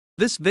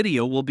This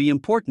video will be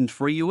important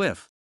for you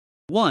if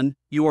 1.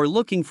 You are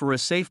looking for a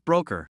safe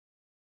broker.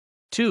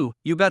 2.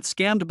 You got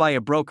scammed by a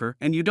broker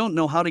and you don't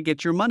know how to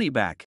get your money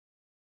back.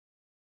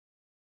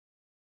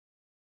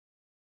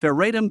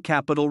 Ferratum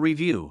Capital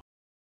Review.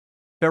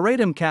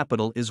 Ferratum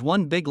Capital is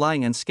one big lie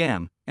and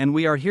scam, and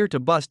we are here to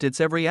bust its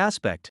every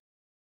aspect.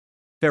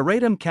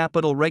 Ferratum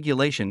Capital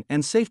Regulation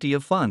and Safety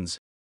of Funds.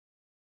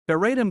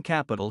 Ferratum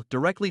Capital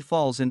directly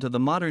falls into the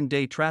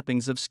modern-day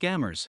trappings of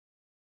scammers.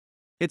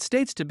 It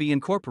states to be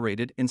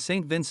incorporated in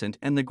St. Vincent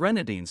and the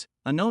Grenadines,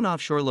 a known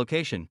offshore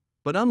location,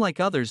 but unlike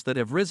others that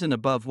have risen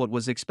above what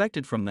was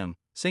expected from them,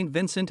 St.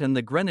 Vincent and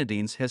the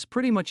Grenadines has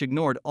pretty much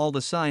ignored all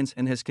the signs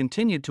and has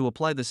continued to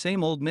apply the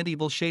same old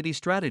medieval shady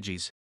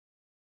strategies.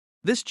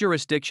 This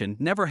jurisdiction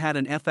never had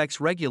an FX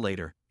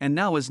regulator, and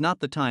now is not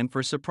the time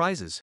for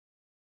surprises.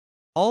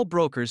 All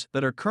brokers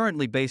that are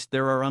currently based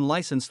there are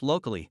unlicensed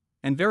locally,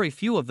 and very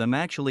few of them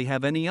actually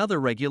have any other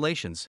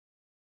regulations.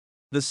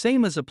 The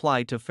same is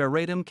applied to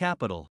Ferratum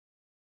Capital.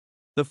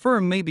 The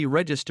firm may be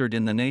registered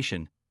in the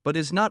nation, but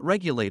is not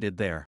regulated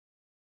there.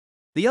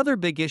 The other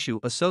big issue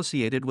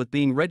associated with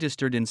being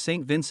registered in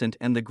St. Vincent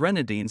and the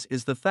Grenadines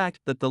is the fact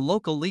that the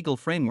local legal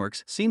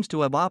frameworks seems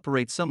to have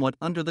operate somewhat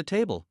under the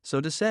table,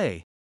 so to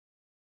say.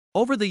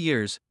 Over the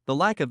years, the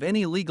lack of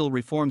any legal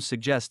reforms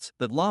suggests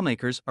that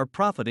lawmakers are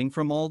profiting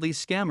from all these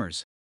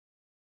scammers.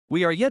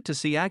 We are yet to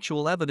see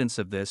actual evidence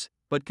of this,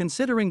 but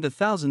considering the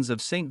thousands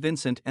of St.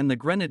 Vincent and the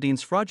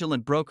Grenadines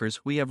fraudulent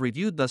brokers we have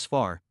reviewed thus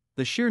far,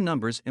 the sheer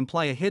numbers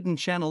imply a hidden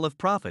channel of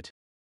profit.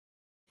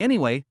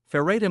 Anyway,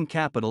 Ferratum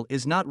Capital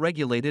is not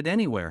regulated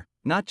anywhere,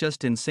 not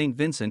just in St.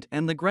 Vincent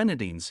and the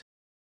Grenadines.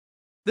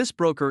 This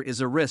broker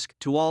is a risk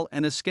to all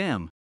and a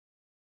scam.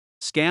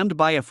 Scammed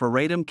by a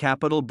Ferratum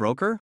Capital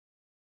broker?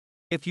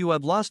 If you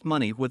have lost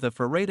money with a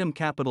Ferratum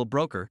Capital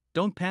broker,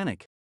 don't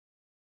panic.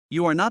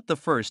 You are not the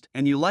first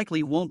and you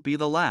likely won't be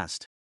the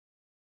last.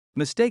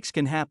 Mistakes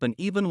can happen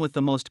even with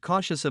the most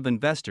cautious of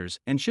investors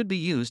and should be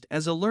used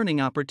as a learning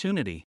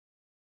opportunity.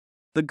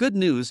 The good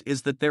news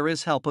is that there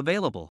is help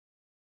available.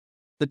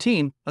 The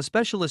team, a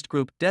specialist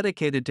group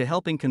dedicated to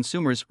helping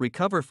consumers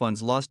recover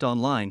funds lost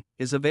online,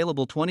 is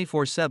available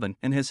 24/7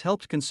 and has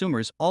helped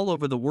consumers all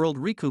over the world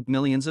recoup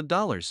millions of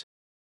dollars.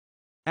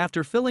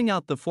 After filling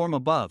out the form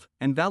above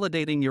and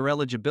validating your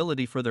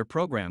eligibility for their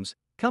programs,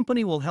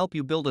 company will help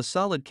you build a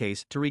solid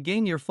case to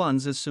regain your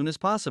funds as soon as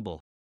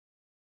possible.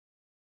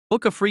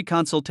 Book a free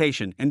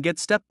consultation and get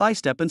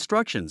step-by-step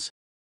instructions.